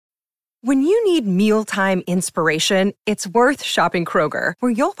When you need mealtime inspiration, it's worth shopping Kroger,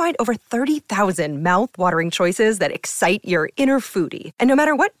 where you'll find over 30,000 mouth-watering choices that excite your inner foodie. And no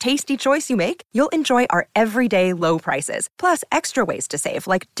matter what tasty choice you make, you'll enjoy our everyday low prices, plus extra ways to save,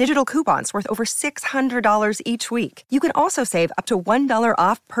 like digital coupons worth over $600 each week. You can also save up to $1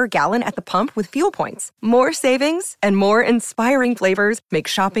 off per gallon at the pump with fuel points. More savings and more inspiring flavors make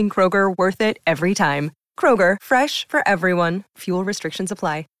shopping Kroger worth it every time. Kroger, fresh for everyone. Fuel restrictions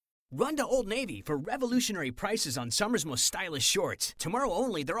apply. Run to Old Navy for revolutionary prices on summer's most stylish shorts. Tomorrow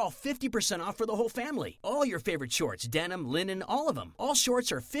only, they're all 50% off for the whole family. All your favorite shorts, denim, linen, all of them. All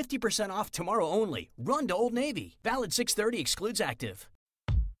shorts are 50% off tomorrow only. Run to Old Navy. Valid 6/30, excludes active.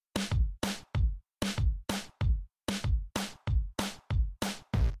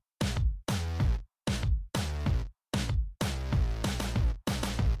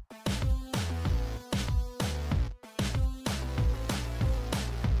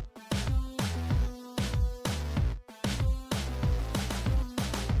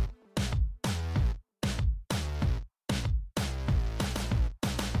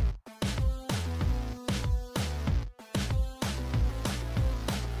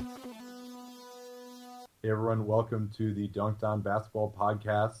 Hey everyone, welcome to the Dunc'd Basketball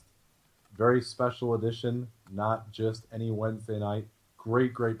Podcast. Very special edition, not just any Wednesday night.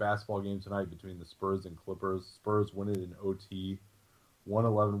 Great basketball game tonight between the Spurs and Clippers. Spurs win it in OT,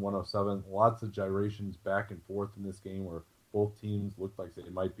 111-107. Lots of gyrations back and forth in this game where both teams looked like they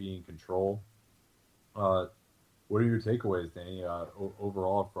might be in control. What are your takeaways, Danny,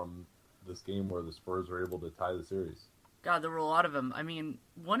 overall from this game where the Spurs were able to tie the series? God, there were a lot of them. I mean,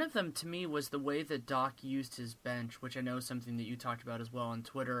 one of them to me was the way that Doc used his bench, which I know is something that you talked about as well on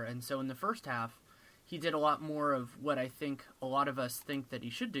Twitter. And so in the first half, he did a lot more of what I think a lot of us think that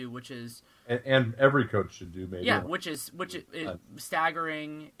he should do, which is... And every coach should do, maybe. Yeah, which is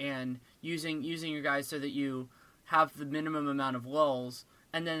staggering and using your guys so that you have the minimum amount of lulls.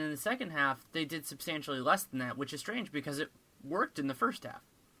 And then in the second half, they did substantially less than that, which is strange because it worked in the first half.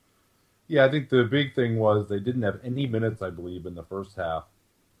 Yeah, I think the big thing was they didn't have any minutes, I believe, in the first half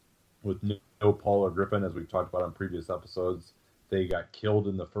with no Paul or Griffin, as we've talked about on previous episodes. They got killed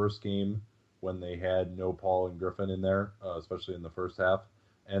in the first game when they had no Paul and Griffin in there, especially in the first half.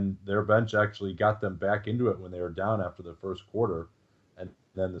 And their bench actually got them back into it when they were down after the first quarter. And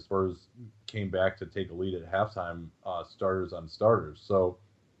then the Spurs came back to take a lead at halftime, starters on starters. So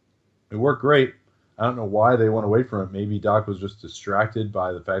it worked great. I don't know why they went away from it. Maybe Doc was just distracted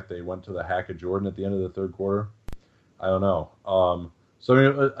by the fact they went to the hack of Jordan at the end of the third quarter. I don't know.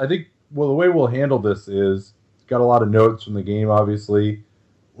 I think the way we'll handle this is, got a lot of notes from the game, obviously.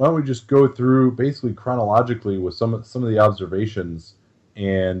 Why don't we just go through basically chronologically with some of the observations,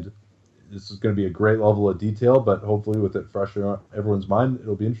 and this is going to be a great level of detail, but hopefully with it fresh in everyone's mind,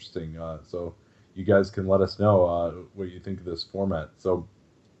 it'll be interesting. So you guys can let us know what you think of this format. So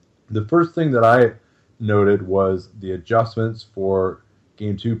the first thing that I noted was the adjustments for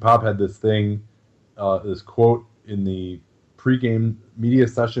Game 2. Pop had this thing, this quote in the pregame media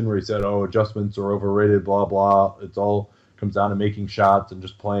session where he said, adjustments are overrated, blah, blah. It's all comes down to making shots and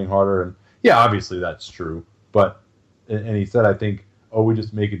just playing harder. And yeah, obviously that's true. But, and he said, I think, we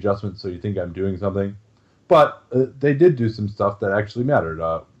just make adjustments so you think I'm doing something. But they did do some stuff that actually mattered.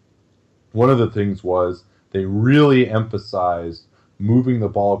 One of the things was they really emphasized moving the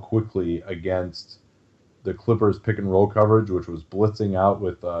ball quickly against the Clippers pick and roll coverage, which was blitzing out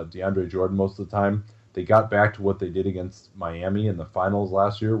with DeAndre Jordan most of the time. They got back to what they did against Miami in the finals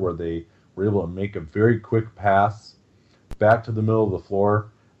last year, where they were able to make a very quick pass back to the middle of the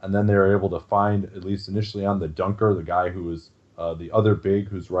floor, and then they were able to find, at least initially on the dunker, the guy who was the other big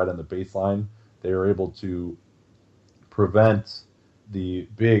who's right on the baseline. They were able to prevent the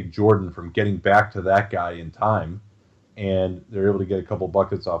big Jordan from getting back to that guy in time, and they were able to get a couple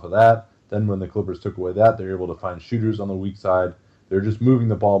buckets off of that. Then when the Clippers took away that, they were able to find shooters on the weak side. They were just moving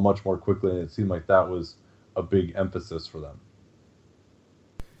the ball much more quickly, and it seemed like that was a big emphasis for them.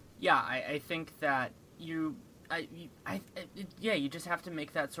 Yeah, I think that you just have to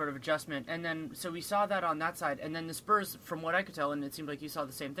make that sort of adjustment. And then, so we saw that on that side. And then the Spurs, from what I could tell, and it seemed like you saw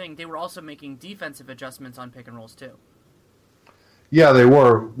the same thing, they were also making defensive adjustments on pick and rolls too. Yeah, they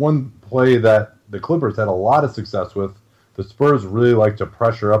were. One play that the Clippers had a lot of success with, the Spurs really like to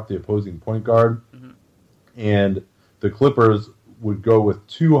pressure up the opposing point guard, and the Clippers would go with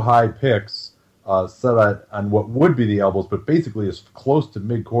two high picks set on what would be the elbows, but basically as close to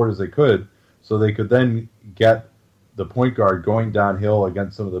midcourt as they could, so they could then get the point guard going downhill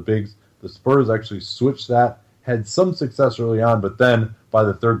against some of the bigs. The Spurs actually switched that, had some success early on, but then by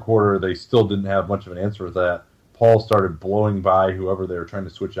the third quarter, they still didn't have much of an answer with that. Paul started blowing by whoever they were trying to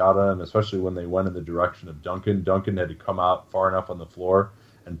switch out on, especially when they went in the direction of Dunc'd. Dunc'd had to come out far enough on the floor,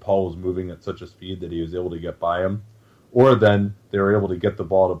 and Paul was moving at such a speed that he was able to get by him. Or then they were able to get the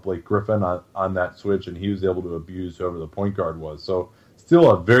ball to Blake Griffin on that switch, and he was able to abuse whoever the point guard was. So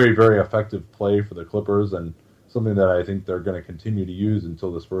still a very, very effective play for the Clippers, and something that I think they're going to continue to use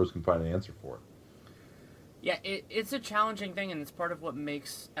until the Spurs can find an answer for it. Yeah, it's a challenging thing, and it's part of what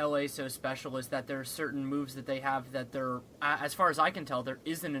makes LA so special is that there are certain moves that they have that they're, as far as I can tell, there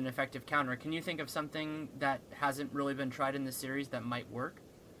isn't an effective counter. Can you think of something that hasn't really been tried in this series that might work?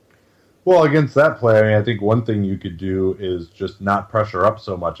 Well, against that play, I mean, I think one thing you could do is just not pressure up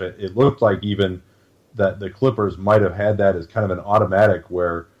so much. It looked like even that the Clippers might have had that as kind of an automatic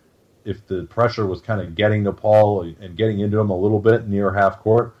where if the pressure was kind of getting to Paul and getting into him a little bit near half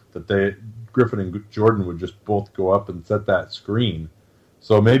court, that Griffin and Jordan would just both go up and set that screen.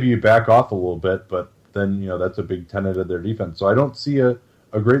 So maybe you back off a little bit, but then, that's a big tenet of their defense. So I don't see a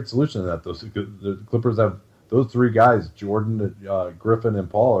great solution to that. The Clippers have those three guys, Jordan, Griffin, and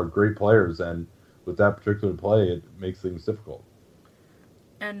Paul, are great players, and with that particular play, it makes things difficult.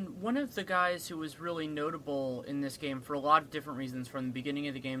 And one of the guys who was really notable in this game for a lot of different reasons from the beginning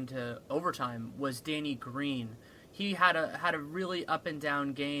of the game to overtime was Danny Green. He had a really up and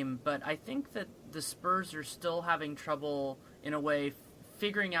down game, but I think that the Spurs are still having trouble, in a way,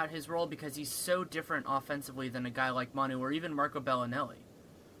 figuring out his role because he's so different offensively than a guy like Manu or even Marco Bellinelli.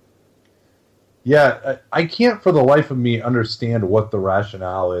 Yeah, I can't for the life of me understand what the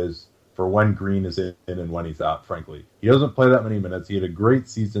rationale is for when Green is in and when he's out, frankly. He doesn't play that many minutes. He had a great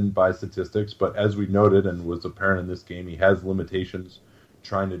season by statistics, but as we noted and was apparent in this game, he has limitations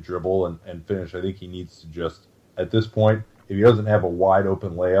trying to dribble and finish. I think he needs to just, at this point, if he doesn't have a wide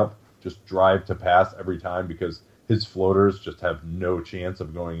open layup, just drive to pass every time because his floaters just have no chance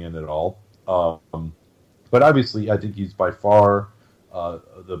of going in at all. But obviously, I think he's by far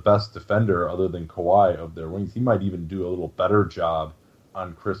the best defender other than Kawhi of their wings. He might even do a little better job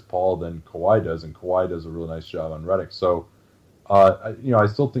on Chris Paul than Kawhi does, and Kawhi does a really nice job on Redick. So, I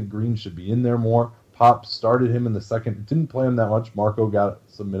still think Green should be in there more. Pop started him in the second. Didn't play him that much. Marco got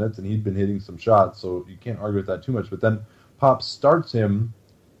some minutes, and he'd been hitting some shots, so you can't argue with that too much. But then Pop starts him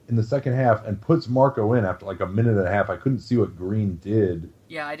in the second half and puts Marco in after like a minute and a half. I couldn't see what Green did.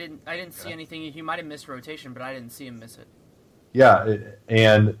 Yeah, I didn't see anything. He might have missed rotation, but I didn't see him miss it. Yeah,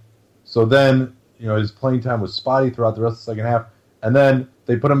 and so then, his playing time was spotty throughout the rest of the second half. And then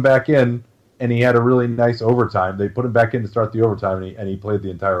they put him back in, and he had a really nice overtime. They put him back in to start the overtime, and he played the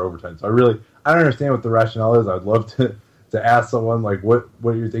entire overtime. So I don't understand what the rationale is. I'd love to ask someone, like, what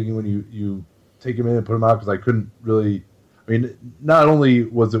you're thinking when you take him in and put him out, because I couldn't really – I mean, not only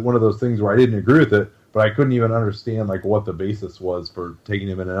was it one of those things where I didn't agree with it, but I couldn't even understand, like, what the basis was for taking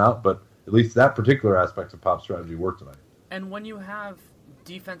him in and out. But at least that particular aspect of Pop's strategy worked tonight. And when you have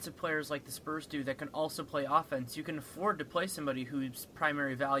defensive players like the Spurs do that can also play offense, you can afford to play somebody whose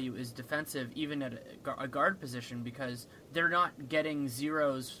primary value is defensive, even at a guard position, because they're not getting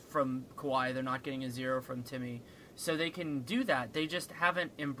zeros from Kawhi, they're not getting a zero from Timmy, so they can do that. They just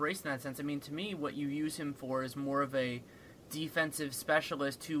haven't embraced in that sense. I mean, to me, what you use him for is more of a defensive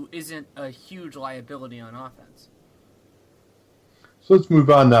specialist who isn't a huge liability on offense. So let's move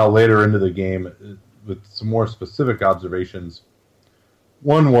on now later into the game with some more specific observations.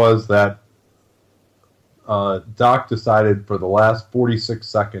 One was that Doc decided for the last 46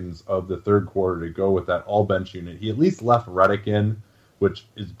 seconds of the third quarter to go with that all-bench unit. He at least left Redick in, which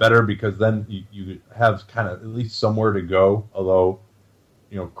is better because then you have kind of at least somewhere to go, although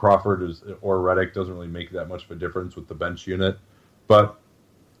Crawford or Redick doesn't really make that much of a difference with the bench unit. But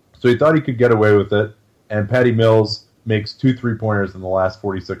so he thought he could get away with it, and Patty Mills makes 2 3-pointers in the last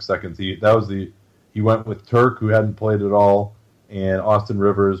 46 seconds. He went with Turk, who hadn't played at all, and Austin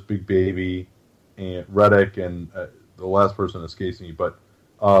Rivers, Big Baby, and Redick, and the last person escapes me. But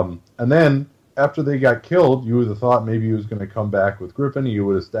and then after they got killed, you would have thought maybe he was going to come back with Griffin. He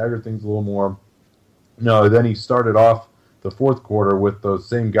would have staggered things a little more. No, then he started off the fourth quarter with those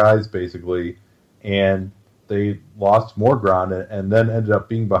same guys basically, and they lost more ground and then ended up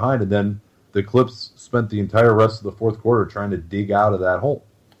being behind. And then the Clips spent the entire rest of the fourth quarter trying to dig out of that hole.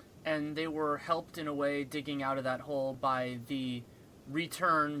 And they were helped in a way digging out of that hole by the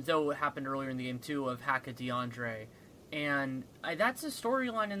return, though it happened earlier in the game too, of Haka DeAndre. And that's a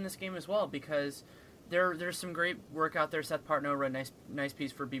storyline in this game as well, because there's some great work out there. Seth Partnow wrote a nice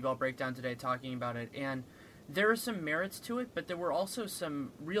piece for B-Ball Breakdown today talking about it. And there are some merits to it, but there were also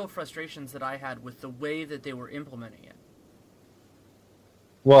some real frustrations that I had with the way that they were implementing it.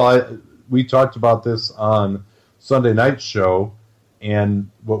 Well, we talked about this on Sunday night's show, And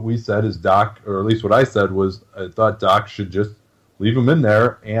what we said is Doc, or at least what I said was, I thought Doc should just leave him in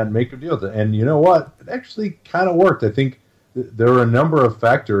there and make a deal with it. And you know what? It actually kind of worked. I think there were a number of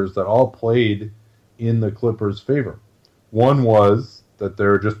factors that all played in the Clippers' favor. One was that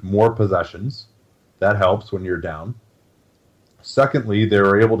there are just more possessions. That helps when you're down. Secondly, they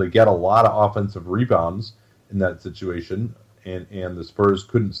were able to get a lot of offensive rebounds in that situation, and the Spurs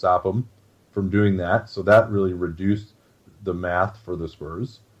couldn't stop them from doing that. So that really reduced the math for the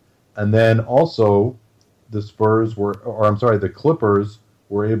Spurs. And then also the Clippers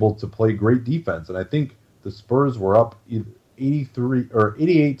were able to play great defense. And I think the Spurs were up 88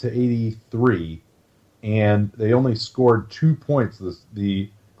 to 83, and they only scored 2 points.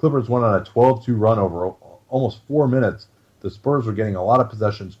 The Clippers went on a 12-2 run over almost 4 minutes. The Spurs were getting a lot of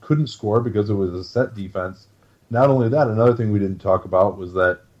possessions, couldn't score because it was a set defense. Not only that, another thing we didn't talk about was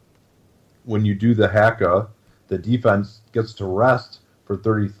that when you do the hacka, the defense gets to rest for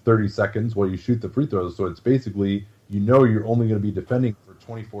 30 seconds while you shoot the free throws. So it's basically, you're only going to be defending for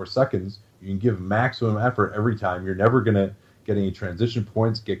 24 seconds. You can give maximum effort every time. You're never going to get any transition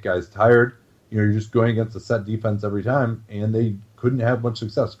points, get guys tired. You're just going against a set defense every time, and they couldn't have much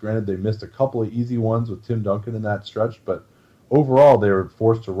success. Granted, they missed a couple of easy ones with Tim Duncan in that stretch, but overall, they were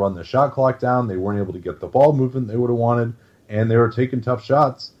forced to run the shot clock down. They weren't able to get the ball moving they would have wanted, and they were taking tough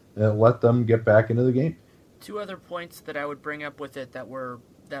shots, and it let them get back into the game. Two other points that I would bring up with it that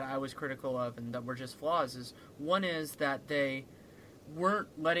I was critical of and that were just flaws is, one is that they weren't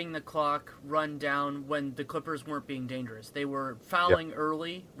letting the clock run down when the Clippers weren't being dangerous. They were fouling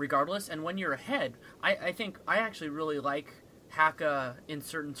early regardless, and when you're ahead, I think I actually really like hacka in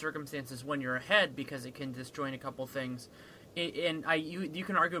certain circumstances when you're ahead because it can disjoint a couple things. And you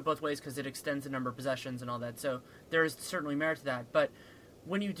can argue it both ways because it extends the number of possessions and all that, so there is certainly merit to that. But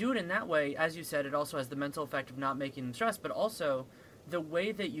when you do it in that way, as you said, it also has the mental effect of not making them stress, but also the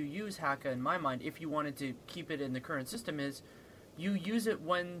way that you use hacka, in my mind, if you wanted to keep it in the current system, is you use it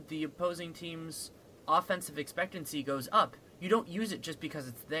when the opposing team's offensive expectancy goes up. You don't use it just because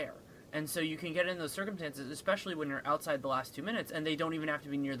it's there. And so you can get in those circumstances, especially when you're outside the last 2 minutes, and they don't even have to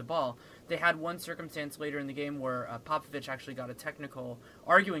be near the ball. They had one circumstance later in the game where Popovich actually got a technical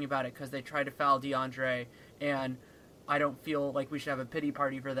arguing about it because they tried to foul DeAndre, and I don't feel like we should have a pity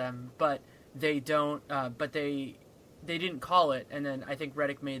party for them, but they don't. But they didn't call it, and then I think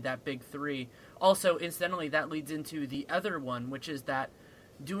Redick made that big three. Also, incidentally, that leads into the other one, which is that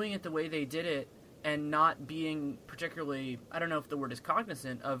doing it the way they did it and not being particularly, I don't know if the word is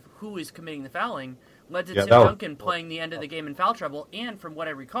cognizant of who is committing the fouling, led to Tim Duncan playing the end of the game in foul trouble. And from what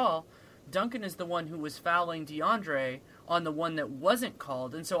I recall, Duncan is the one who was fouling DeAndre on the one that wasn't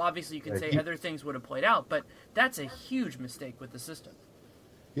called. And so obviously you can say other things would have played out, but that's a huge mistake with the system.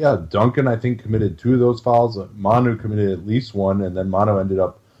 Yeah, Duncan, I think, committed 2 of those fouls. Manu committed at least 1, and then Manu ended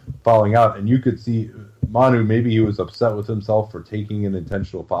up fouling out. And you could see Manu, maybe he was upset with himself for taking an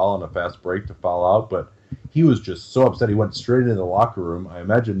intentional foul on a fast break to foul out, but he was just so upset. He went straight into the locker room. I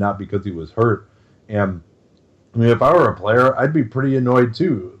imagine not because he was hurt. And, I mean, if I were a player, I'd be pretty annoyed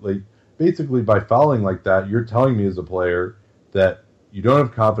too. Like, basically, by fouling like that, you're telling me as a player that you don't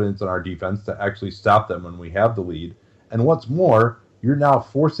have confidence in our defense to actually stop them when we have the lead. And what's more, you're now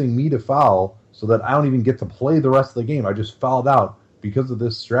forcing me to foul so that I don't even get to play the rest of the game. I just fouled out because of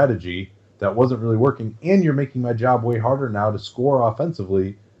this strategy that wasn't really working, and you're making my job way harder now to score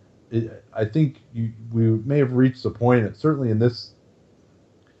offensively. I think we may have reached a point, certainly in this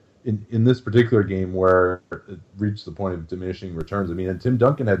particular game, where it reached the point of diminishing returns. I mean, and Tim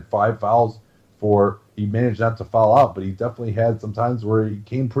Duncan had 5 fouls he managed not to foul out, but he definitely had some times where he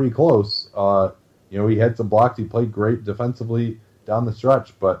came pretty close. He had some blocks. He played great defensively down the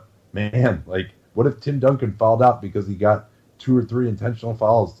stretch, but man, like, what if Tim Duncan fouled out because he got 2 or 3 intentional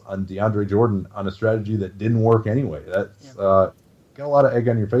fouls on DeAndre Jordan on a strategy that didn't work anyway? That's got a lot of egg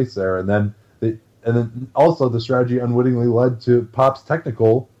on your face there. And then also the strategy unwittingly led to Pop's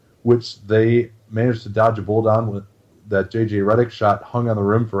technical, which they managed to dodge a bull down with that J.J. Redick shot hung on the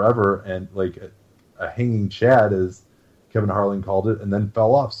rim forever and like a hanging chad, as Kevin Harlan called it, and then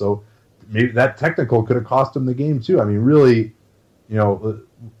fell off. So maybe that technical could have cost him the game too. I mean, really,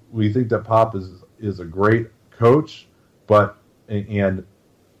 we think that Pop is a great coach, and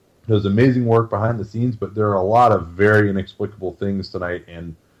does amazing work behind the scenes, but there are a lot of very inexplicable things tonight,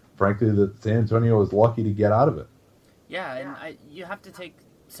 and frankly, that San Antonio was lucky to get out of it. Yeah, and you have to take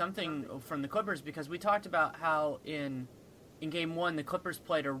something from the Clippers, because we talked about how in Game 1, the Clippers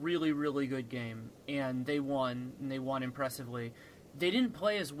played a really, really good game, and they won impressively. They didn't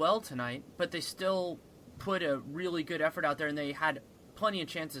play as well tonight, but they still put a really good effort out there, and they had plenty of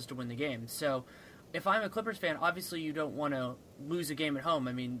chances to win the game. So if I'm a Clippers fan, obviously you don't want to lose a game at home.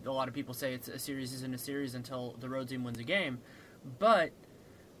 I mean, a lot of people say a series isn't a series until the road team wins a game. But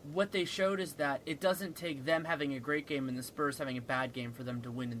what they showed is that it doesn't take them having a great game and the Spurs having a bad game for them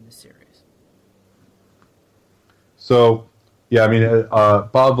to win in this series. So, yeah, I mean,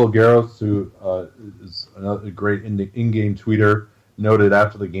 Bob Voulgaris, who is another great in-game tweeter, noted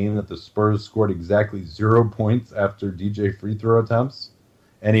after the game that the Spurs scored exactly 0 points after DJ free throw attempts.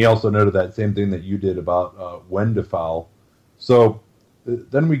 And he also noted that same thing that you did about when to foul. So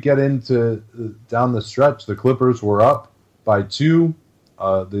then we get into down the stretch. The Clippers were up by 2.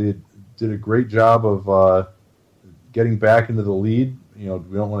 They did a great job of getting back into the lead. You know,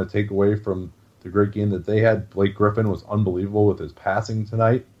 we don't want to take away from the great game that they had. Blake Griffin was unbelievable with his passing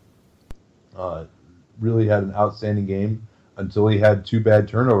tonight. Really had an outstanding game until he had 2 bad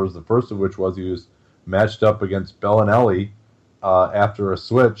turnovers, the first of which was he was matched up against Bellinelli after a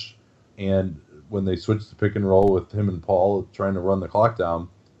switch, and when they switched to pick and roll with him and Paul trying to run the clock down,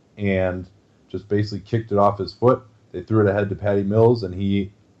 and just basically kicked it off his foot. They threw it ahead to Patty Mills, and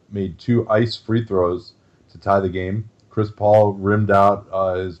he made 2 ice free throws to tie the game. Chris Paul rimmed out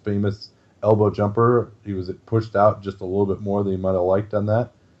his famous elbow jumper. He was pushed out just a little bit more than he might have liked on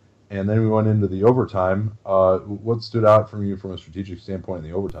that. And then we went into the overtime. What stood out from you from a strategic standpoint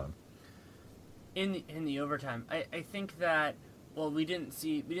in the overtime? In the overtime, I think that we didn't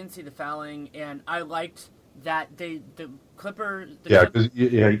see the fouling, and I liked that the Clippers. Because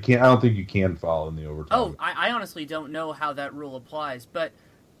you can't. I don't think you can foul in the overtime. Oh, I honestly don't know how that rule applies, but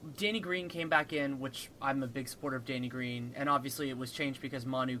Danny Green came back in, which I'm a big supporter of Danny Green, and obviously it was changed because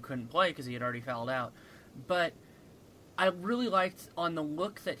Manu couldn't play because he had already fouled out. But I really liked on the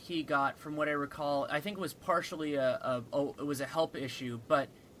look that he got, from what I recall. I think it was partially it was a help issue, but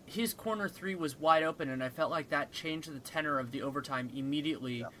his corner 3 was wide open, and I felt like that changed the tenor of the overtime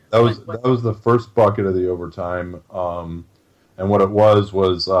immediately. Yeah. That was the first bucket of the overtime, and what it was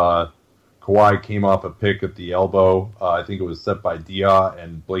Kawhi came off a pick at the elbow. I think it was set by Dia,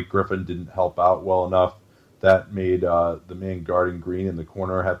 and Blake Griffin didn't help out well enough. That made the man guarding Green in the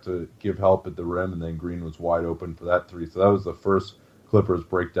corner have to give help at the rim, and then Green was wide open for that 3. So that was the first Clippers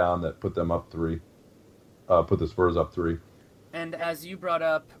breakdown that put them up 3, put the Spurs up 3. And as you brought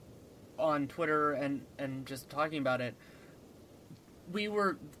up on Twitter and just talking about it,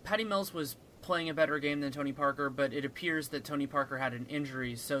 Patty Mills was playing a better game than Tony Parker, but it appears that Tony Parker had an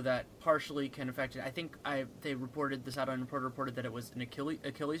injury, so that partially can affect it. I think they reported, the sideline reported that it was an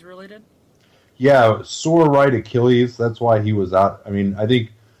Achilles related. Yeah, sore right Achilles. That's why he was out. I mean, I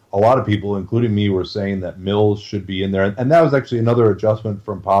think a lot of people, including me, were saying that Mills should be in there, and that was actually another adjustment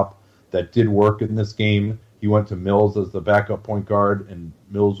from Pop that did work in this game. He went to Mills as the backup point guard, and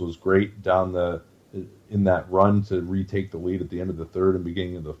Mills was great in that run to retake the lead at the end of the third and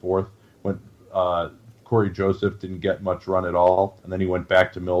beginning of the fourth. When Corey Joseph didn't get much run at all, and then he went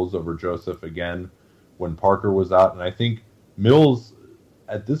back to Mills over Joseph again when Parker was out. And I think Mills,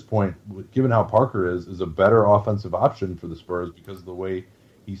 at this point, given how Parker is a better offensive option for the Spurs because of the way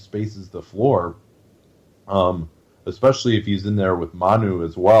he spaces the floor. Especially if he's in there with Manu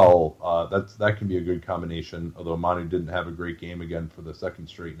as well, that can be a good combination. Although Manu didn't have a great game again for the second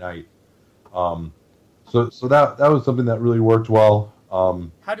straight night, so that was something that really worked well.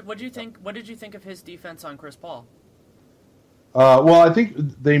 What did you think of his defense on Chris Paul? Well, I think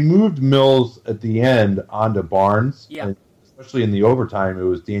they moved Mills at the end onto Barnes. Yeah. And especially in the overtime, it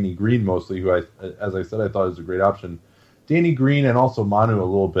was Danny Green mostly, who as I said, I thought was a great option. Danny Green and also Manu a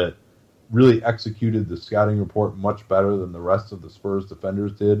little bit really executed the scouting report much better than the rest of the Spurs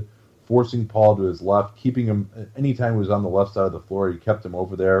defenders did, forcing Paul to his left, keeping him, anytime he was on the left side of the floor, he kept him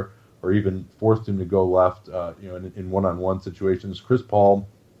over there, or even forced him to go left, in one-on-one situations. Chris Paul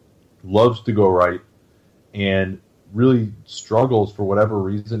loves to go right and really struggles for whatever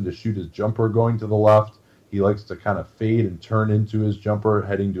reason to shoot his jumper going to the left. He likes to kind of fade and turn into his jumper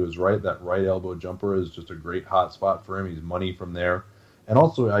heading to his right. That right elbow jumper is just a great hot spot for him. He's money from there. And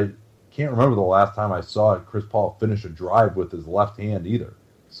also, I can't remember the last time I saw Chris Paul finish a drive with his left hand either.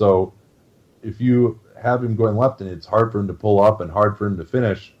 So if you have him going left and it's hard for him to pull up and hard for him to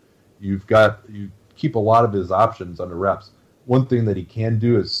finish, you keep a lot of his options under reps. One thing that he can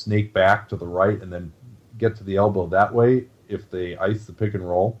do is snake back to the right and then get to the elbow that way if they ice the pick and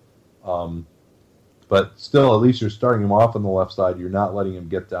roll. But still, at least you're starting him off on the left side. You're not letting him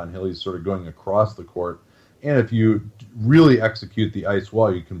get downhill. He's sort of going across the court. And if you really execute the ice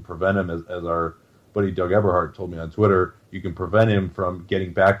well, you can prevent him, as our buddy Doug Eberhardt told me on Twitter, you can prevent him from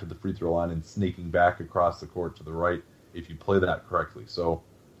getting back to the free throw line and snaking back across the court to the right if you play that correctly. So,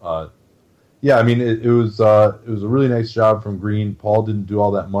 it was a really nice job from Green. Paul didn't do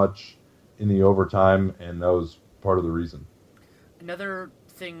all that much in the overtime, and that was part of the reason. Another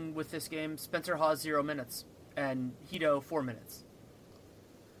thing with this game, Spencer Hawes 0 minutes and Hito 4 minutes.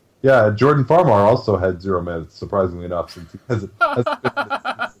 Yeah, Jordan Farmar also had 0 minutes, surprisingly enough, since he hasn't been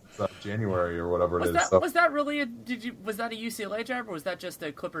since January or whatever it is. Was that really was that a UCLA jab, or was that just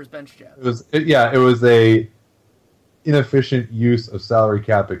a Clippers bench jab? It was a inefficient use of salary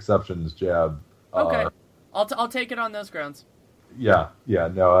cap exceptions jab. Okay, I'll take it on those grounds. Yeah,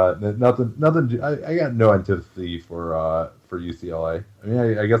 no, nothing. I got no antipathy for UCLA. I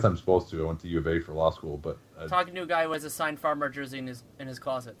mean, I guess I'm supposed to. I went to U of A for law school, but talking to a guy who has a signed Farmer jersey in his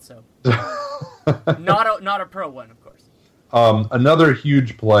closet, so not a pro one, of course. Another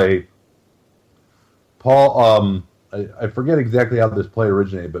huge play. Paul, I forget exactly how this play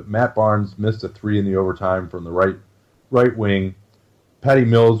originated, but Matt Barnes missed a 3 in the overtime from the right wing. Patty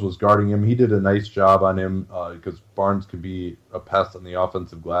Mills was guarding him. He did a nice job on him because Barnes could be a pest on the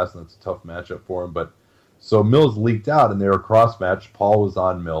offensive glass, and it's a tough matchup for him. But so Mills leaked out, and they were cross-matched. Paul was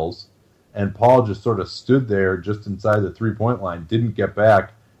on Mills, and Paul just sort of stood there just inside the three-point line, didn't get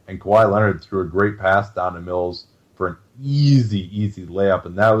back, and Kawhi Leonard threw a great pass down to Mills for an easy layup,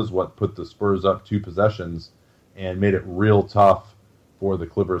 and that was what put the Spurs up 2 possessions and made it real tough for the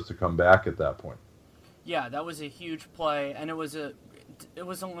Clippers to come back at that point. Yeah, that was a huge play, and it was in a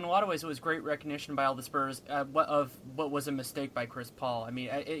lot of ways it was great recognition by all the Spurs of what was a mistake by Chris Paul. I mean,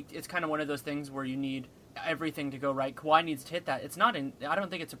 it's kind of one of those things where you need everything to go right. Kawhi needs to hit that. I don't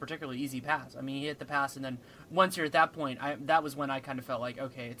think it's a particularly easy pass. I mean, he hit the pass, and then once you're at that point, that was when I kind of felt like,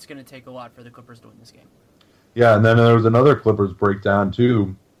 okay, it's going to take a lot for the Clippers to win this game. Yeah, and then there was another Clippers breakdown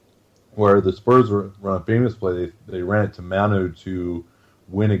too, where the Spurs run a famous play. They ran it to Manu to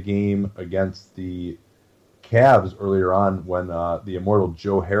win a game against the Cavs earlier on when the immortal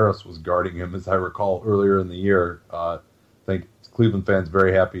Joe Harris was guarding him, as I recall, earlier in the year. I think Cleveland fans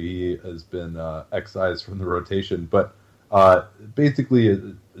very happy he has been excised from the rotation. But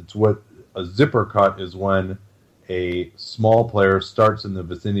basically, it's what a zipper cut is when a small player starts in the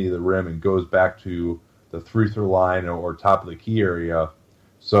vicinity of the rim and goes back to the free-throw line or top of the key area.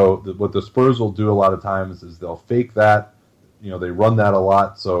 So what the Spurs will do a lot of times is they'll fake that. They run that a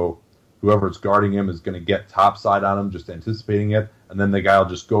lot, so whoever's guarding him is going to get topside on him, just anticipating it, and then the guy will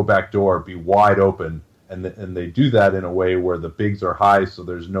just go back door, be wide open, and they do that in a way where the bigs are high, so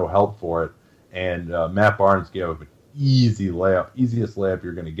there's no help for it. And Matt Barnes gave up an easiest layup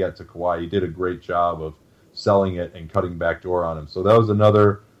you're going to get to Kawhi. He did a great job of selling it and cutting back door on him. So that was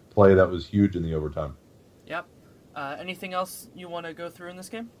another play that was huge in the overtime. Yep. Anything else you want to go through in this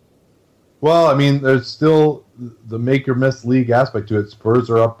game? Well, I mean, there's still the make-or-miss league aspect to it. Spurs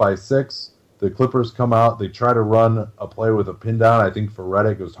are up by 6. The Clippers come out. They try to run a play with a pin down. I think for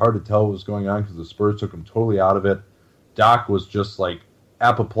Redick, it was hard to tell what was going on because the Spurs took him totally out of it. Doc was just like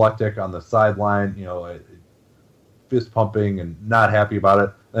apoplectic on the sideline, fist pumping and not happy about it.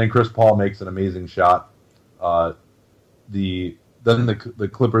 And then Chris Paul makes an amazing shot. Then the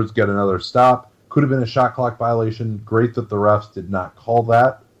Clippers get another stop. Could have been a shot clock violation. Great that the refs did not call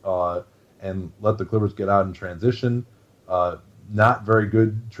that. And let the Clippers get out in transition. Not very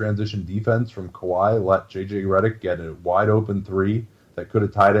good transition defense from Kawhi. Let J.J. Redick get a wide-open 3 that could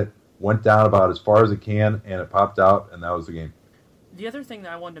have tied it. Went down about as far as it can, and it popped out, and that was the game. The other thing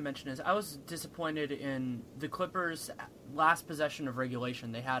that I wanted to mention is I was disappointed in the Clippers' last possession of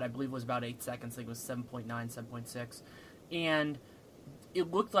regulation. They had, I believe, was about 8 seconds. I think it was 7.9, 7.6. And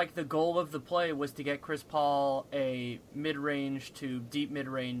it looked like the goal of the play was to get Chris Paul a mid-range to deep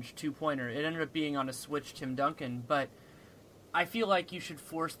mid-range two-pointer. It ended up being on a switch Tim Duncan, but I feel like you should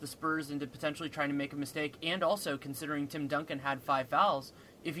force the Spurs into potentially trying to make a mistake, and also considering Tim Duncan had 5 fouls,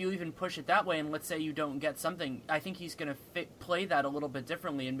 if you even push it that way and let's say you don't get something, I think he's going to play that a little bit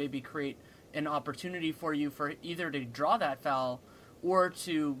differently and maybe create an opportunity for you for either to draw that foul or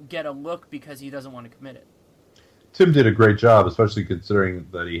to get a look because he doesn't want to commit it. Tim did a great job, especially considering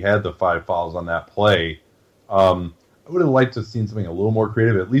that he had the 5 fouls on that play. I would have liked to have seen something a little more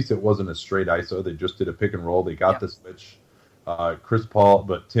creative. At least it wasn't a straight ISO. They just did a pick and roll. They got the switch. Chris Paul,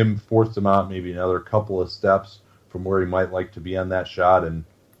 but Tim forced him out maybe another couple of steps from where he might like to be on that shot and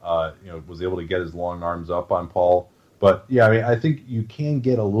was able to get his long arms up on Paul. But, yeah, I mean, I think you can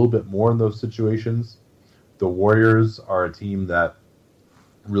get a little bit more in those situations. The Warriors are a team that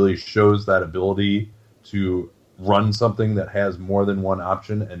really shows that ability to run something that has more than one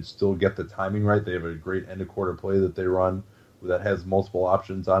option and still get the timing right. They have a great end-of-quarter play that they run that has multiple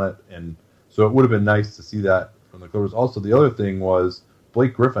options on it. And so it would have been nice to see that from the Clippers. Also, the other thing was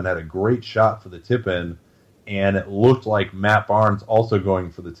Blake Griffin had a great shot for the tip-in, and it looked like Matt Barnes also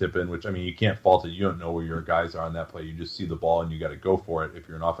going for the tip-in, which, I mean, you can't fault it. You don't know where your guys are on that play. You just see the ball, and you got to go for it if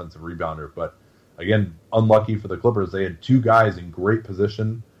you're an offensive rebounder. But, again, unlucky for the Clippers. They had two guys in great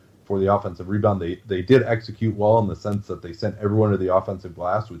position for the offensive rebound. They did execute well in the sense that they sent everyone to the offensive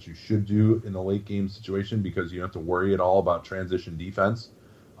glass, which you should do in a late-game situation because you don't have to worry at all about transition defense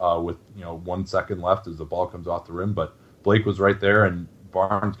with 1 second left as the ball comes off the rim. But Blake was right there, and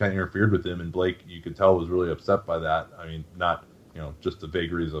Barnes kind of interfered with him, and Blake, you could tell, was really upset by that. I mean, not, just the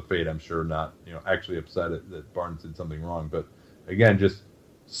vagaries of fate, I'm sure, not, actually upset that Barnes did something wrong. But, again, just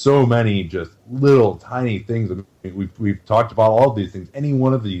so many just little tiny things. I mean, we've talked about all of these things. Any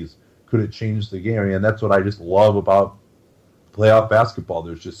one of these could have changed the game. I mean, and that's what I just love about playoff basketball.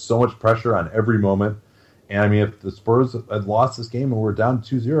 There's just so much pressure on every moment. And, I mean, if the Spurs had lost this game and were down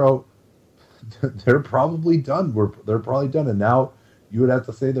 2-0, they're probably done. They're probably done. And now you would have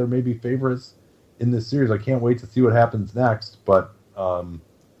to say they're maybe favorites in this series. I can't wait to see what happens next. But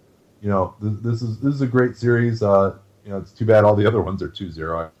this is a great series. It's too bad all the other ones are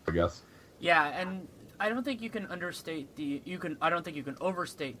 2-0, I guess. Yeah, and I don't think you can I don't think you can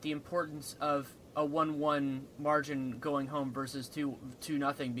overstate the importance of a 1-1 margin going home versus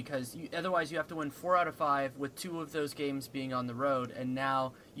 2-0 because otherwise you have to win 4 out of 5 with 2 of those games being on the road, and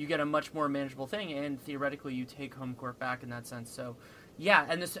now you get a much more manageable thing, and theoretically you take home court back in that sense. So, yeah,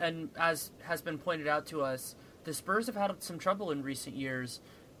 and as has been pointed out to us, the Spurs have had some trouble in recent years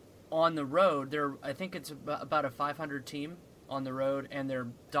on the road. I think it's about a 500 team on the road, and they're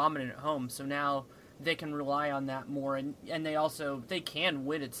dominant at home. So now they can rely on that more, and they can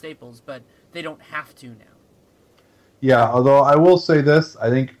win at Staples, but they don't have to now. Yeah, although I will say this, I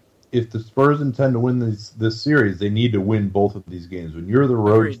think if the Spurs intend to win this series, they need to win both of these games. When you're the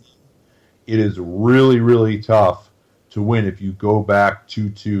road team, it is really, really tough to win if you go back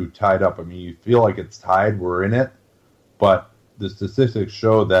 2-2 tied up. I mean, you feel like it's tied, we're in it, but the statistics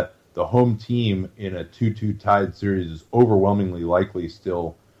show that the home team in a 2-2 tied series is overwhelmingly likely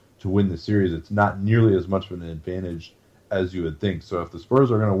still to win the series. It's not nearly as much of an advantage as you would think. So if the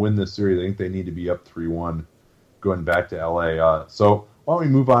Spurs are going to win this series, I think they need to be up 3-1 going back to LA. So why don't we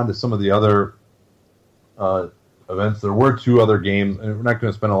move on to some of the other events? There were 2 other games, and we're not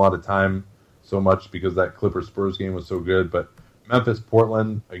going to spend a lot of time so much because that Clippers-Spurs game was so good, but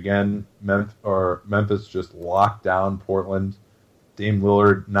Memphis-Portland, again, Memphis just locked down Portland. Dame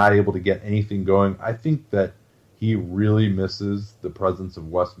Lillard not able to get anything going. I think that he really misses the presence of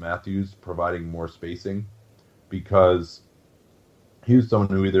Wes Matthews providing more spacing because he was someone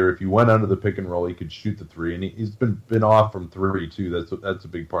who either, if he went under the pick and roll, he could shoot the 3, and he's been off from 3 too. That's a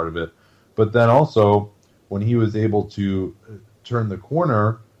big part of it. But then also, when he was able to turn the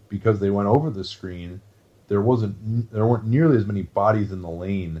corner because they went over the screen, there weren't nearly as many bodies in the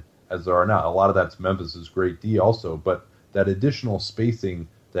lane as there are now. A lot of that's Memphis's great D also, but that additional spacing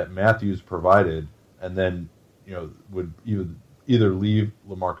that Matthews provided, and then would either leave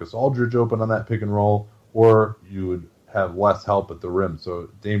LaMarcus Aldridge open on that pick and roll, or you would have less help at the rim. So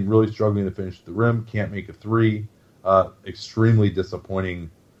Dame really struggling to finish the rim, can't make a 3. Extremely disappointing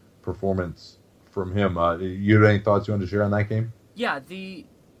performance from him. You have any thoughts you want to share on that game? Yeah, the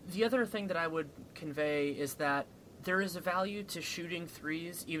other thing that I would convey is that there is a value to shooting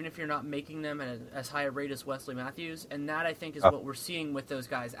 3s, even if you're not making them at as high a rate as Wesley Matthews, and that, I think, is what we're seeing with those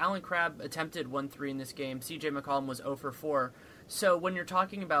guys. Allen Crabbe attempted 1 3 in this game. C.J. McCollum was 0 for 4. So when you're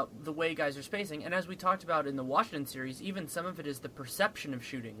talking about the way guys are spacing, and as we talked about in the Washington series, even some of it is the perception of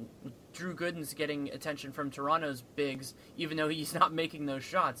shooting. Drew Gooden's getting attention from Toronto's bigs, even though he's not making those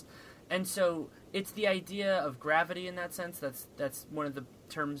shots. And so it's the idea of gravity in that sense. That's one of the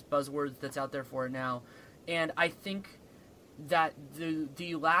terms, buzzwords that's out there for it now. And I think that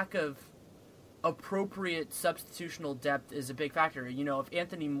the lack of appropriate substitutional depth is a big factor. If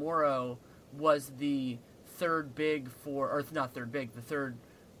Anthony Morrow was the the third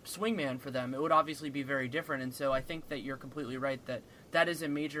swingman for them, it would obviously be very different. And so I think that you're completely right that is a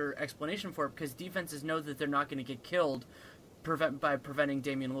major explanation for it, because defenses know that they're not going to get killed by preventing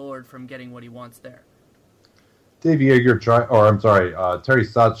Damian Lillard from getting what he wants there. Terry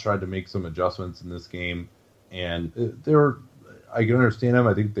Stotts tried to make some adjustments in this game, and I can understand him.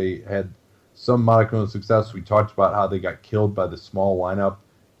 I think they had some modicum of success. We talked about how they got killed by the small lineup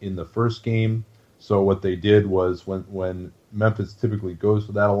in the first game. So what they did was when Memphis typically goes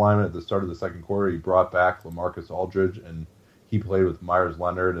for that alignment at the start of the second quarter, he brought back LaMarcus Aldridge, and he played with Myers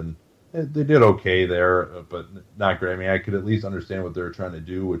Leonard, and they did okay there, but not great. I mean, I could at least understand what they were trying to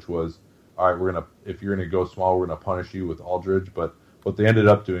do, which was, all right, if you're going to go small, we're going to punish you with Aldridge. But what they ended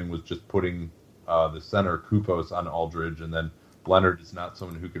up doing was just putting the center Kupos on Aldridge, and then Leonard is not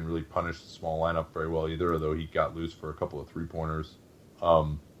someone who can really punish the small lineup very well either, although he got loose for a couple of three-pointers.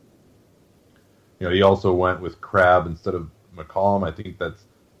 He also went with Crabbe instead of McCollum. I think that's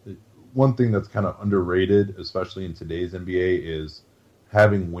one thing that's kind of underrated, especially in today's NBA, is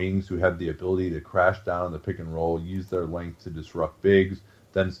having wings who have the ability to crash down in the pick and roll, use their length to disrupt bigs,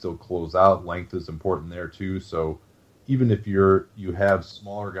 then still close out. Length is important there too. So even if you have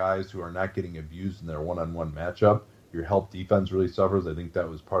smaller guys who are not getting abused in their one-on-one matchup, your help defense really suffers. I think that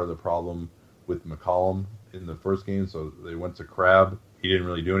was part of the problem with McCollum in the first game. So they went to Crabbe. He didn't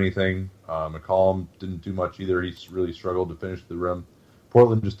really do anything. McCollum didn't do much either. He really struggled to finish the rim.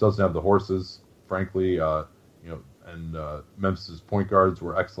 Portland just doesn't have the horses, frankly. And Memphis' point guards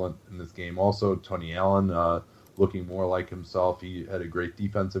were excellent in this game also. Tony Allen looking more like himself. He had a great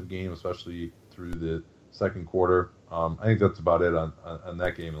defensive game, especially through the second quarter. I think that's about it on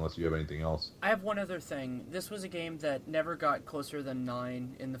that game, unless you have anything else. I have one other thing. This was a game that never got closer than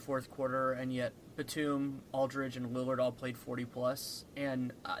 9 in the fourth quarter, and yet Batum, Aldridge, and Lillard all played 40+.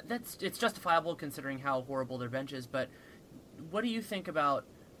 And it's justifiable considering how horrible their bench is, but what do you think about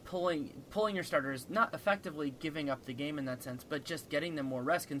pulling your starters, not effectively giving up the game in that sense, but just getting them more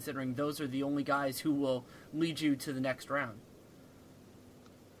rest, considering those are the only guys who will lead you to the next round?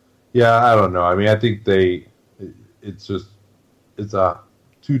 Yeah, I don't know. I mean, I think it's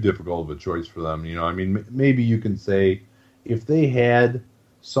too difficult of a choice for them. I mean, maybe you can say if they had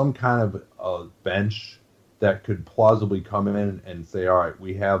some kind of a bench that could plausibly come in and say, all right,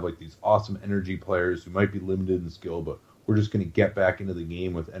 we have like these awesome energy players who might be limited in skill, but we're just going to get back into the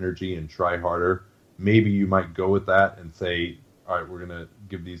game with energy and try harder. Maybe you might go with that and say, all right, we're going to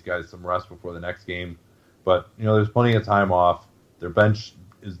give these guys some rest before the next game. But, there's plenty of time off. Their bench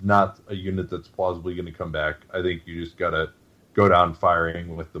is not a unit that's plausibly going to come back. I think you just got to go down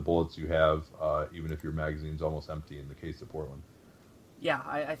firing with the bullets you have, even if your magazine's almost empty in the case of Portland. Yeah,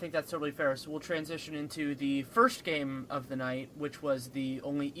 I think that's totally fair. So we'll transition into the first game of the night, which was the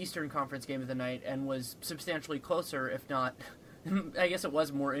only Eastern Conference game of the night and was substantially closer, if not, I guess it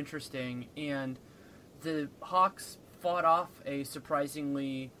was more interesting. And the Hawks fought off a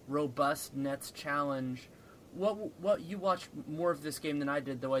surprisingly robust Nets challenge. What you watched more of this game than I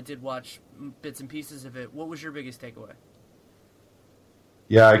did, though I did watch bits and pieces of it. What was your biggest takeaway?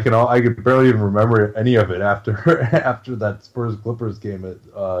 Yeah, I could barely even remember any of it after that Spurs Clippers game. It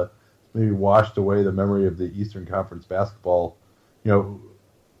maybe washed away the memory of the Eastern Conference basketball. Deron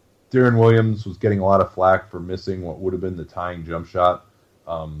Williams was getting a lot of flack for missing what would have been the tying jump shot.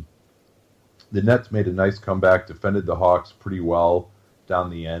 The Nets made a nice comeback, defended the Hawks pretty well down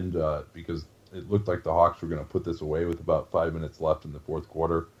the end because it looked like the Hawks were going to put this away with about 5 minutes left in the fourth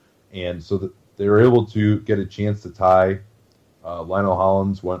quarter, and so that they were able to get a chance to tie. Lionel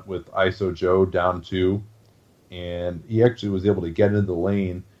Hollins went with ISO Joe down 2, and he actually was able to get into the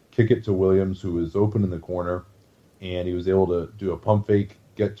lane, kick it to Williams, who was open in the corner, and he was able to do a pump fake,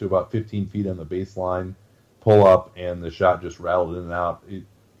 get to about 15 feet on the baseline, pull up, and the shot just rattled in and out.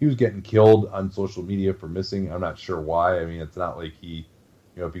 He was getting killed on social media for missing. I'm not sure why. I mean, it's not like he,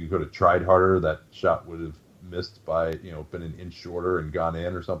 if he could have tried harder, that shot would have missed by, been an inch shorter and gone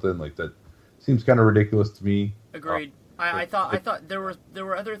in or something. Like, that seems kind of ridiculous to me. Agreed. I thought there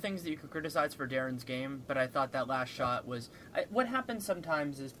were other things that you could criticize for Deron's game, but I thought that last shot was what happens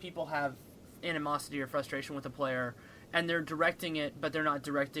sometimes is people have animosity or frustration with a player, and they're directing it, but they're not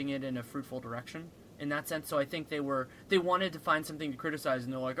directing it in a fruitful direction in that sense. So I think they wanted to find something to criticize,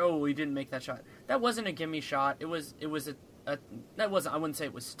 and they're like, oh, we didn't make that shot. That wasn't a gimme shot. It was that wasn't, I wouldn't say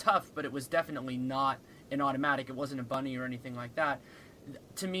it was tough, but it was definitely not an automatic. It wasn't a bunny or anything like that.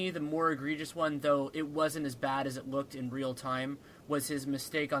 To me, the more egregious one, though it wasn't as bad as it looked in real time, was his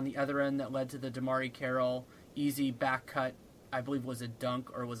mistake on the other end that led to the DeMarre Carroll easy back cut, I believe was a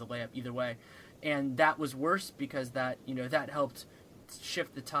dunk or was a layup, either way. And that was worse because that helped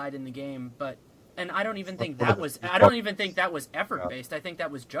shift the tide in the game. And I don't even think that was effort based. I think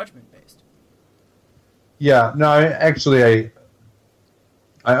that was judgment based. Yeah, no, I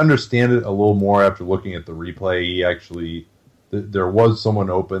understand it a little more after looking at the replay. He actually, there was someone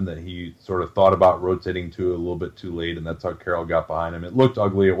open that he sort of thought about rotating to a little bit too late, and that's how Carroll got behind him. It looked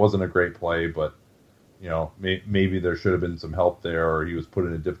ugly. It wasn't a great play, but maybe there should have been some help there, or he was put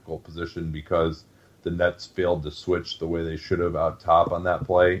in a difficult position because the Nets failed to switch the way they should have out top on that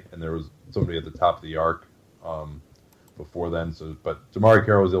play, and there was somebody at the top of the arc before then. But DeMarre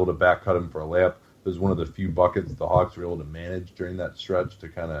Carroll was able to back cut him for a layup. It was one of the few buckets the Hawks were able to manage during that stretch to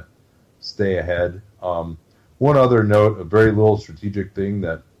kind of stay ahead. One other note, a very little strategic thing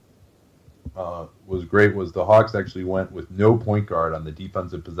that was great was the Hawks actually went with no point guard on the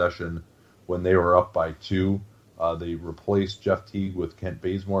defensive possession when they were up by 2. They replaced Jeff Teague with Kent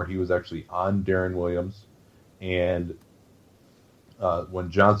Bazemore. He was actually on Darren Williams. And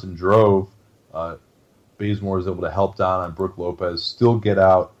when Johnson drove, Bazemore was able to help down on Brook Lopez, still get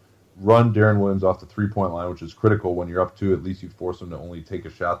out, run Darren Williams off the three-point line, which is critical when you're up two. At least you force him to only take a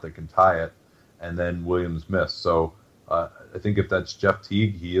shot that can tie it, and then Williams missed. So I think if that's Jeff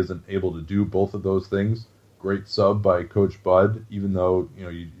Teague, he isn't able to do both of those things. Great sub by Coach Bud, even though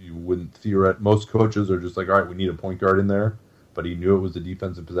you wouldn't theoretically. Most coaches are just like, all right, we need a point guard in there, but he knew it was a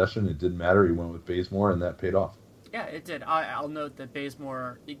defensive possession. It didn't matter. He went with Bazemore, and that paid off. Yeah, it did. I'll note that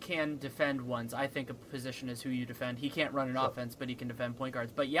Bazemore, he can defend ones. I think a position is who you defend. He can't run an offense, but he can defend point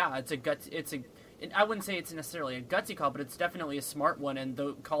guards. But yeah, I wouldn't say it's necessarily a gutsy call, but it's definitely a smart one, and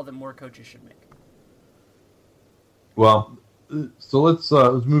the call that more coaches should make. Well, so let's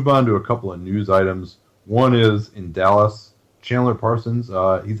move on to a couple of news items. One is in Dallas, Chandler Parsons.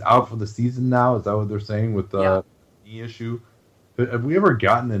 He's out for the season now. Is that what they're saying with the knee issue? Have we ever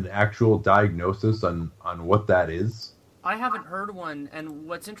gotten an actual diagnosis on what that is? I haven't heard one, and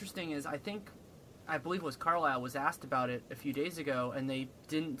what's interesting is I believe it was Carlisle was asked about it a few days ago, and they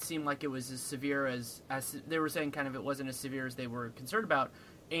didn't seem like it was as severe as they were saying. Kind of, it wasn't as severe as they were concerned about,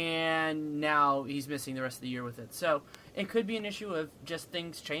 and now he's missing the rest of the year with it. So it could be an issue of just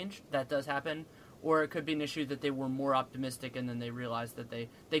things change. That does happen. Or it could be an issue that they were more optimistic and then they realized that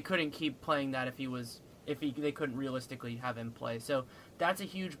they couldn't keep playing that they couldn't realistically have him play. So that's a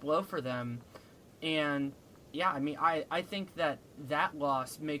huge blow for them. And yeah, I mean, I think that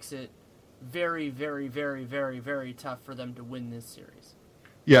loss makes it very, very, very, very, very tough for them to win this series.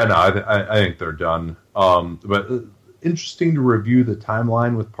 Yeah, no, I think they're done. But interesting to review the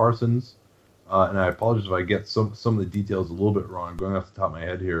timeline with Parsons. And I apologize if I get some of the details a little bit wrong. I'm going off the top of my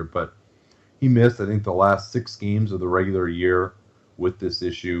head here, but he missed, I think, the last 6 games of the regular year with this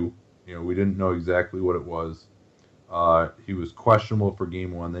issue. We didn't know exactly what it was. He was questionable for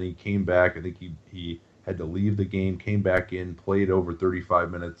game 1. Then he came back. I think he had to leave the game, came back in, played over 35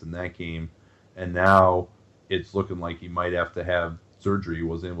 minutes in that game. And now it's looking like he might have to have surgery. He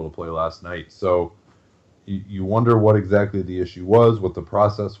wasn't able to play last night. So you wonder what exactly the issue was, what the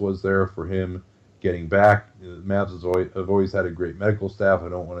process was there for him getting back. The Mavs have always had a great medical staff. I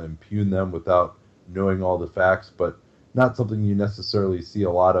don't want to impugn them without knowing all the facts, but not something you necessarily see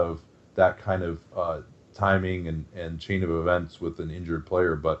a lot of, that kind of timing and chain of events with an injured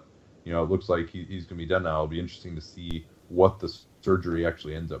player. But it looks like he's going to be done now. It'll be interesting to see what the surgery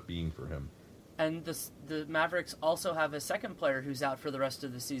actually ends up being for him. And the Mavericks also have a second player who's out for the rest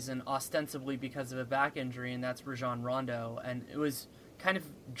of the season, ostensibly because of a back injury, and that's Rajon Rondo. And it was kind of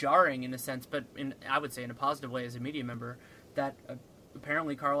jarring in a sense, but I would say in a positive way as a media member, that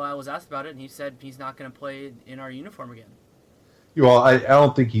apparently Carlisle was asked about it, and he said he's not going to play in our uniform again. Well, I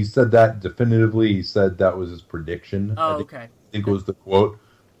don't think he said that definitively. He said that was his prediction. Oh, okay. I think was the quote.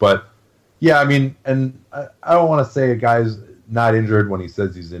 But, yeah, I mean, and I don't want to say a guy's not injured when he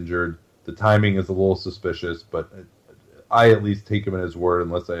says he's injured. The timing is a little suspicious, but I at least take him at his word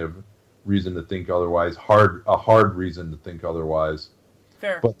unless I have reason to think otherwise, a hard reason to think otherwise.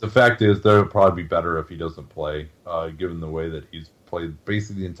 Fair. But the fact is, they'll probably be better if he doesn't play, given the way that he's played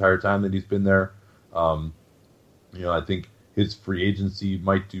basically the entire time that he's been there. I think his free agency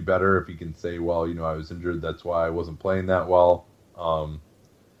might do better if he can say, well, I was injured, that's why I wasn't playing that well. And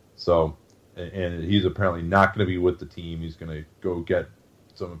he's apparently not going to be with the team. He's going to go get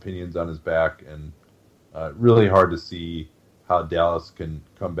some opinions on his back, and really hard to see how Dallas can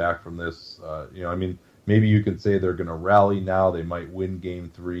come back from this. Maybe you can say they're going to rally now. They might win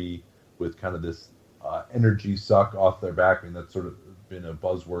Game 3 with kind of this energy suck off their back. I mean, that's sort of been a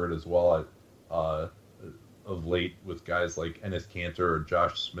buzzword as well of late with guys like Enes Kanter or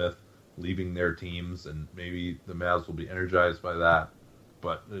Josh Smith leaving their teams, and maybe the Mavs will be energized by that.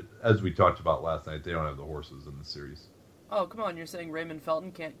 But as we talked about last night, they don't have the horses in the series. Oh, come on. You're saying Raymond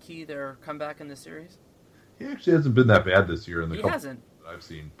Felton can't key their comeback in the series? He actually hasn't been that bad this year in the couple hasn't. that I've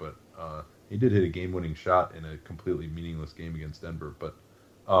seen, but he did hit a game-winning shot in a completely meaningless game against Denver. But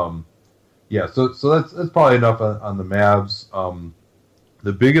so that's probably enough on the Mavs.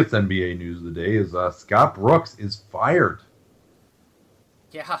 The biggest NBA news of the day is Scott Brooks is fired.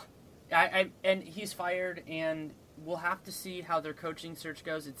 Yeah, and he's fired, and we'll have to see how their coaching search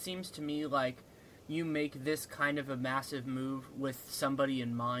goes. It seems to me like you make this kind of a massive move with somebody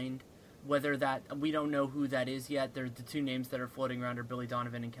in mind. Whether that, we don't know who that is yet. The two names that are floating around are Billy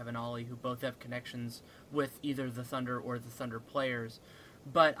Donovan and Kevin Ollie, who both have connections with either the Thunder or the Thunder players.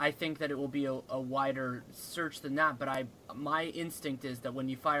 But I think that it will be a wider search than that. But my instinct is that when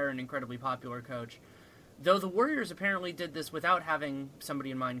you fire an incredibly popular coach, Though the Warriors apparently did this without having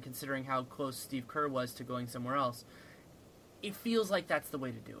somebody in mind, considering how close Steve Kerr was to going somewhere else, it feels like that's the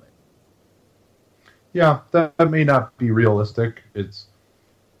way to do it. Yeah, that may not be realistic. It's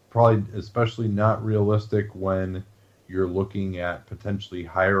probably especially not realistic when you're looking at potentially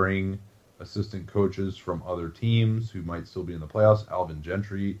hiring assistant coaches from other teams who might still be in the playoffs. Alvin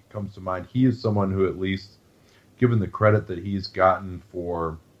Gentry comes to mind. He is someone who, at least given the credit that he's gotten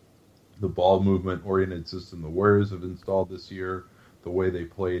for the ball movement-oriented system the Warriors have installed this year, the way they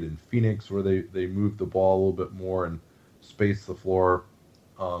played in Phoenix, where they moved the ball a little bit more and spaced the floor,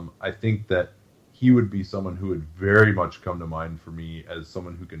 I think that he would be someone who would very much come to mind for me as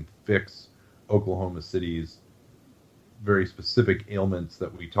someone who can fix Oklahoma City's very specific ailments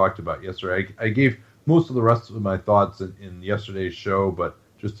that we talked about yesterday. I gave most of the rest of my thoughts in yesterday's show, but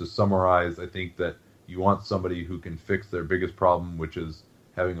just to summarize, I think that you want somebody who can fix their biggest problem, which is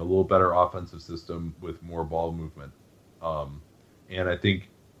having a little better offensive system with more ball movement. And I think,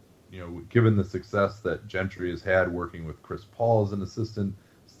 given the success that Gentry has had working with Chris Paul as an assistant,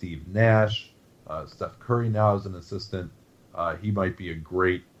 Steve Nash, Steph Curry now as an assistant, he might be a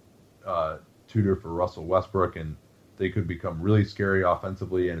great tutor for Russell Westbrook, and they could become really scary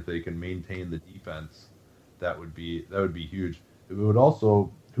offensively. And if they can maintain the defense, that would be huge. It would also,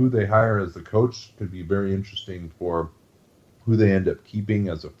 who they hire as the coach could be very interesting for who they end up keeping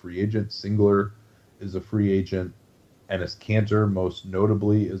as a free agent. Singler is a free agent. Enes Kanter, most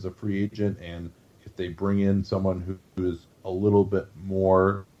notably, is a free agent. And if they bring in someone who is a little bit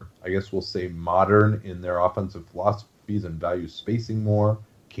more, I guess we'll say, modern in their offensive philosophies and value spacing more,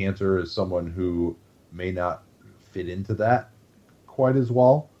 Kanter is someone who may not fit into that quite as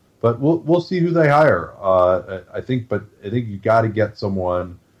well. But we'll see who they hire. I think you got to get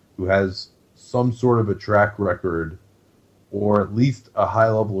someone who has some sort of a track record, or at least a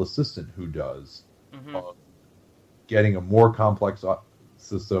high-level assistant who does, getting a more complex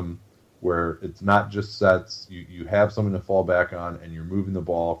system where it's not just sets. You have something to fall back on, and you're moving the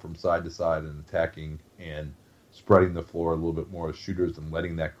ball from side to side and attacking and spreading the floor a little bit more as shooters and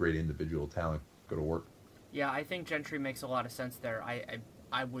letting that great individual talent go to work. Yeah, I think Gentry makes a lot of sense there.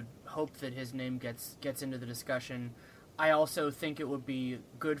 I would hope that his name gets into the discussion. I also think it would be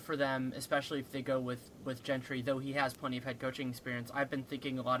good for them, especially if they go with Gentry, though he has plenty of head coaching experience. I've been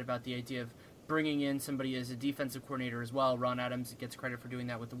thinking a lot about the idea of bringing in somebody as a defensive coordinator as well. Ron Adams gets credit for doing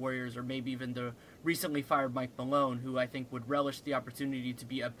that with the Warriors, or maybe even the recently fired Mike Malone, who I think would relish the opportunity to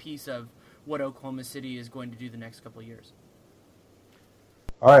be a piece of what Oklahoma City is going to do the next couple of years.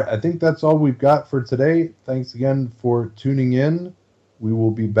 All right, I think that's all we've got for today. Thanks again for tuning in. We will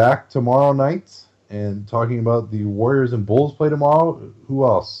be back tomorrow night and talking about the Warriors and Bulls play tomorrow. Who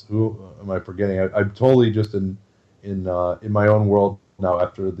else? Who am I forgetting? I'm totally just in my own world now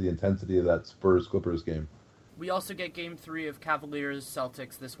after the intensity of that Spurs-Clippers game. We also get Game 3 of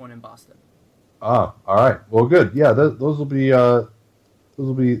Cavaliers-Celtics, this one in Boston. Ah, all right. Well, good. Yeah, those will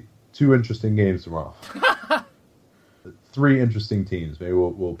be two interesting games tomorrow. 3 interesting teams. Maybe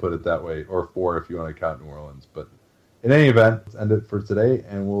we'll put it that way, or 4 if you want to count New Orleans. But in any event, let's end it for today,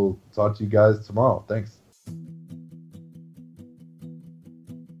 and we'll talk to you guys tomorrow. Thanks.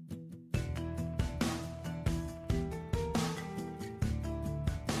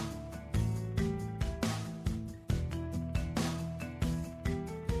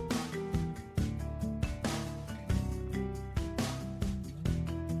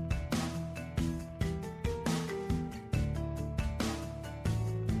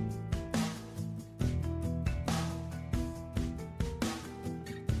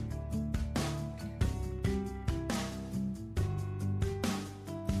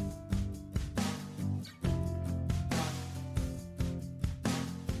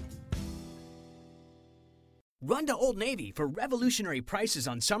 Run to Old Navy for revolutionary prices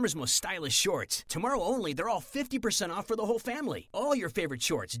on summer's most stylish shorts. Tomorrow only, they're all 50% off for the whole family. All your favorite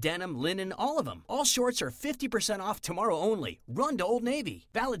shorts, denim, linen, all of them. All shorts are 50% off tomorrow only. Run to Old Navy.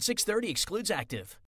 Valid 6/30, excludes active.